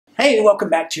Hey, welcome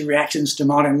back to Reactions to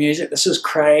Modern Music. This is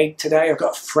Craig. Today I've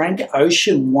got Frank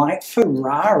Ocean, White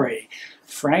Ferrari.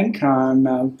 Frank, I'm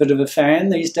a bit of a fan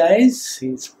these days.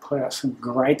 He's put out some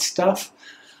great stuff.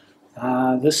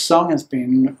 This song has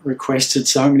been requested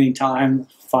so many times,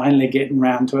 finally getting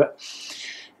around to it.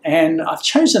 And I've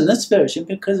chosen this version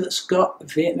because it's got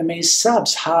Vietnamese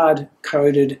subs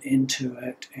hard-coded into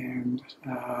it. And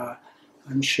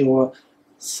I'm sure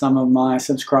some of my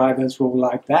subscribers will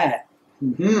like that.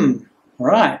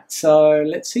 Right, so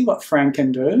let's see what Frank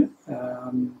can do.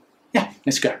 Yeah,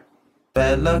 let's go.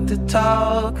 Bad luck to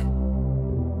talk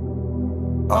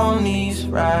on these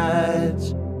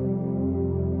rides.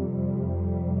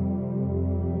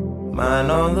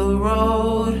 Mine on the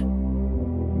road,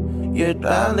 your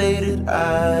dilated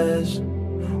eyes.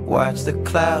 Watch the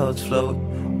clouds float,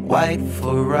 white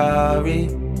Ferrari.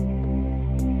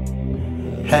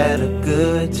 Had a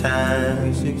good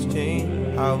time. 16.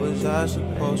 How was I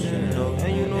supposed to know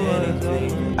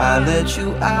anything? I let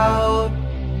you out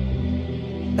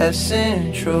at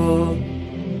Central.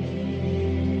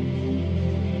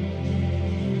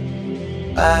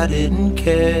 I didn't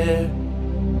care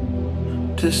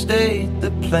to stay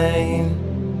the plane.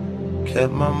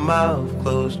 Kept my mouth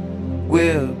closed.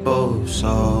 We're both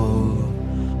so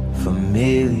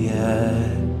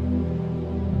familiar.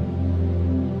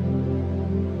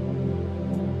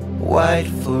 White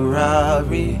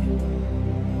Ferrari.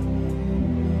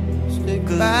 Stick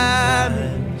by me,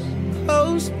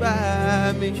 close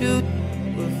by me. You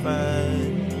will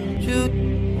find, you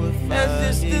will find.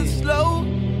 As distant slow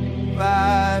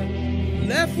ride.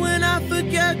 Left when I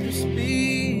forget to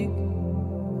speak.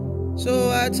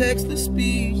 So I text the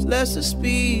speech, lesser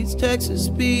speeds, Texas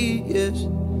speed, yes.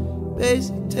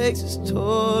 Basic takes its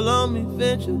toll on me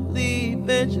eventually,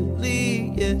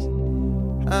 yes.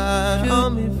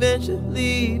 On me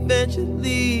eventually,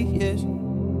 yes.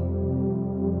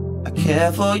 I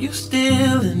care for you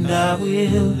still, and I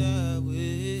will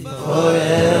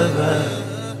forever.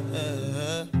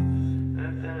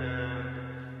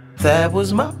 That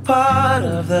was my part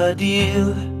of the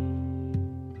deal.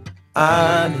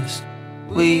 Honest,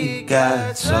 we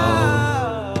got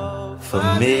so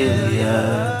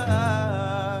familiar.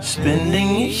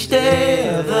 Spending each day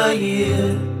of the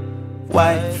year.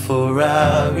 White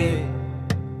Ferrari,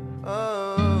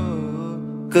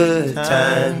 good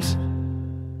times.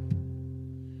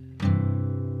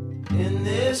 In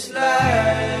this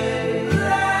life,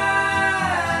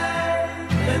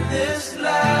 in this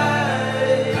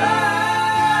life,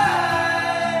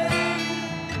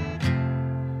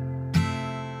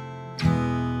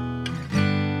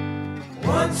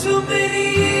 one too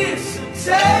many years, some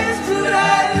taste to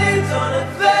that leads on a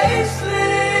facelift.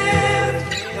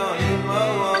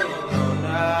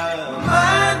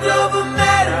 Mind over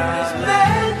matter is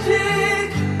magic.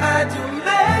 I do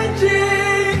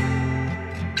magic.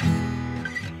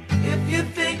 If you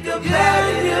think about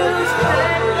it, you'll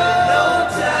spend no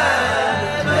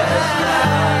time. That's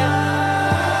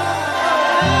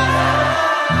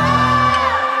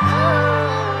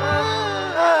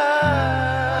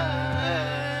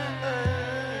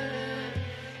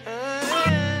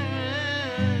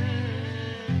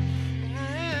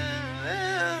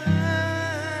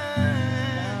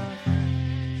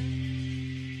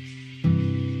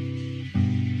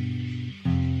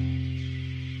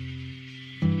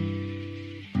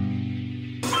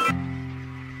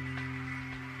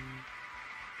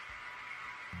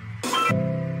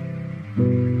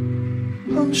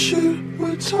I'm sure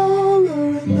we're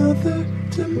taller, another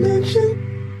dimension.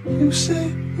 You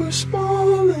say we're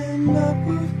small and not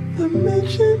worth the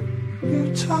mention.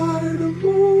 You're tired of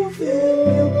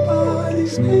moving, your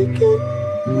body's aching.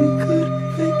 We could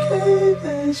vacate,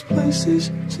 there's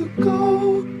places to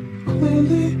go.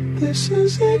 Clearly this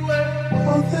isn't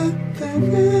all that there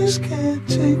is. Can't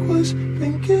take what's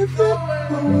been given,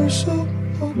 but we're so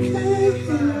okay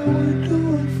here, we're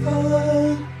doing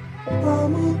fine.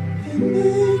 Mama,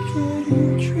 naked, you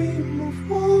dream of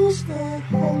walls that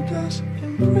hold us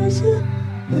in prison.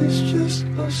 It's just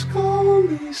a skull, at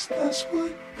least that's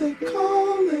what they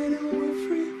call it, and we're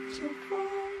free to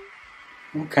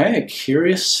roam. Okay, a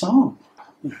curious song.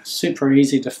 Super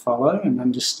easy to follow and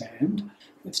understand.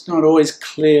 It's not always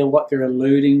clear what they're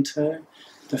alluding to.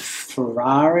 The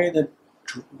Ferrari,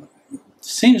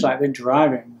 seems like they're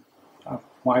driving a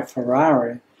white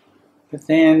Ferrari, but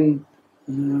then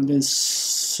there's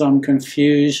some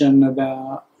confusion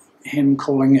about him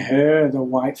calling her the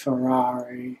white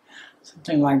Ferrari,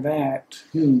 something like that.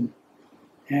 And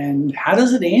how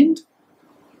does it end?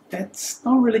 That's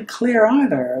not really clear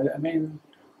either. I mean,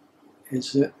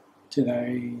 is it, do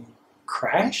they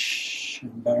crash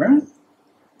and burn?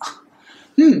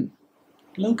 A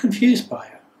little confused by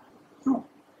it. Not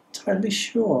totally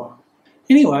sure.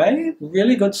 Anyway,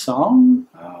 really good song.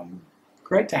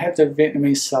 Great to have the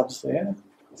Vietnamese subs there.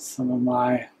 Some of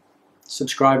my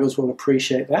subscribers will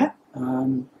appreciate that.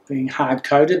 Being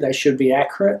hard-coded, they should be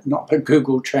accurate, not the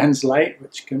Google Translate,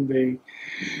 which can be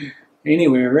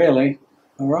anywhere really.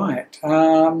 All right.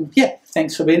 Yeah,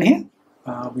 thanks for being here.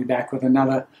 I'll be back with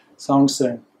another song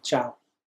soon. Ciao.